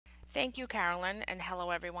Thank you, Carolyn, and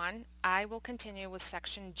hello everyone. I will continue with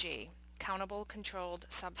Section G, Countable Controlled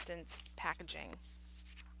Substance Packaging.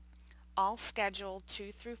 All Schedule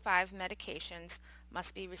 2 through 5 medications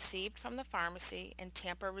must be received from the pharmacy in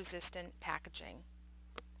tamper-resistant packaging.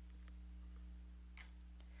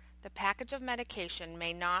 The package of medication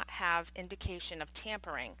may not have indication of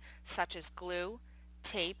tampering, such as glue,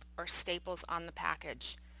 tape, or staples on the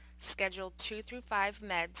package. Scheduled 2 through 5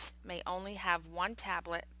 meds may only have one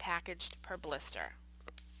tablet packaged per blister.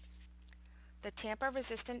 The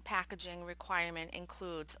tamper-resistant packaging requirement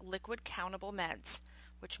includes liquid countable meds,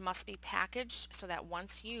 which must be packaged so that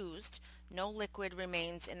once used, no liquid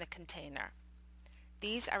remains in the container.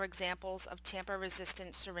 These are examples of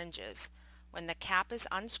tamper-resistant syringes. When the cap is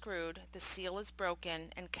unscrewed, the seal is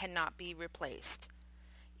broken and cannot be replaced.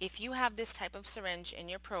 If you have this type of syringe in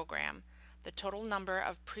your program, the total number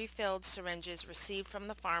of pre-filled syringes received from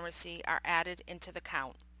the pharmacy are added into the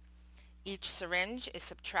count. Each syringe is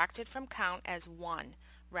subtracted from count as 1,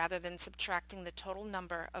 rather than subtracting the total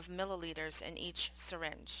number of milliliters in each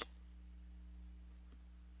syringe.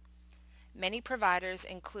 Many providers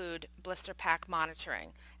include blister pack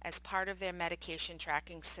monitoring as part of their medication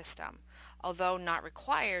tracking system. Although not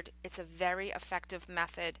required, it's a very effective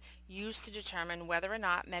method used to determine whether or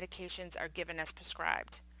not medications are given as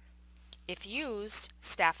prescribed. If used,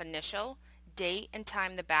 staff initial, date, and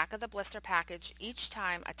time the back of the blister package each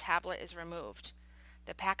time a tablet is removed.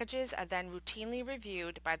 The packages are then routinely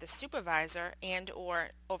reviewed by the supervisor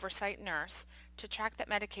and/or oversight nurse to track that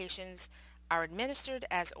medications are administered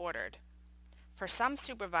as ordered. For some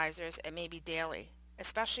supervisors, it may be daily,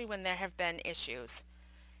 especially when there have been issues.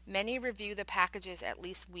 Many review the packages at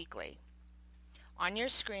least weekly. On your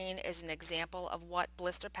screen is an example of what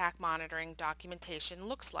blister pack monitoring documentation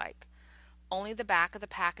looks like. Only the back of the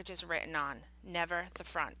package is written on, never the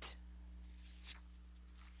front.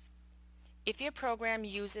 If your program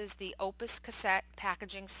uses the Opus cassette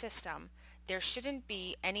packaging system, there shouldn't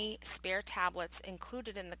be any spare tablets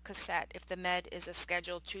included in the cassette if the med is a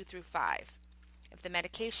Schedule 2 through 5. If the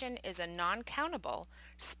medication is a non-countable,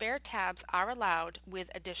 spare tabs are allowed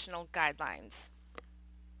with additional guidelines.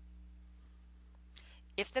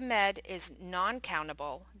 If the med is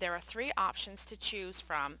non-countable, there are 3 options to choose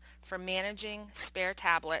from for managing spare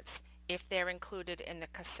tablets if they're included in the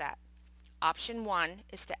cassette. Option 1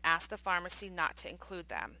 is to ask the pharmacy not to include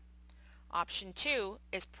them. Option 2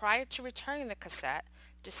 is, prior to returning the cassette,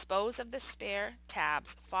 dispose of the spare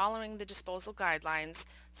tabs following the disposal guidelines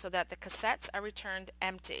so that the cassettes are returned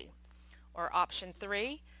empty. Or option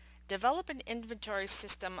 3, develop an inventory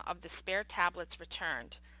system of the spare tablets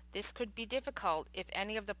returned. This could be difficult if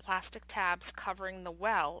any of the plastic tabs covering the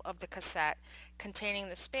well of the cassette containing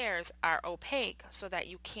the spares are opaque so that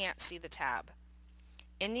you can't see the tab.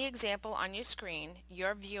 In the example on your screen,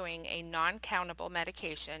 you're viewing a non-countable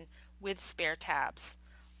medication with spare tabs.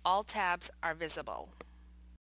 All tabs are visible.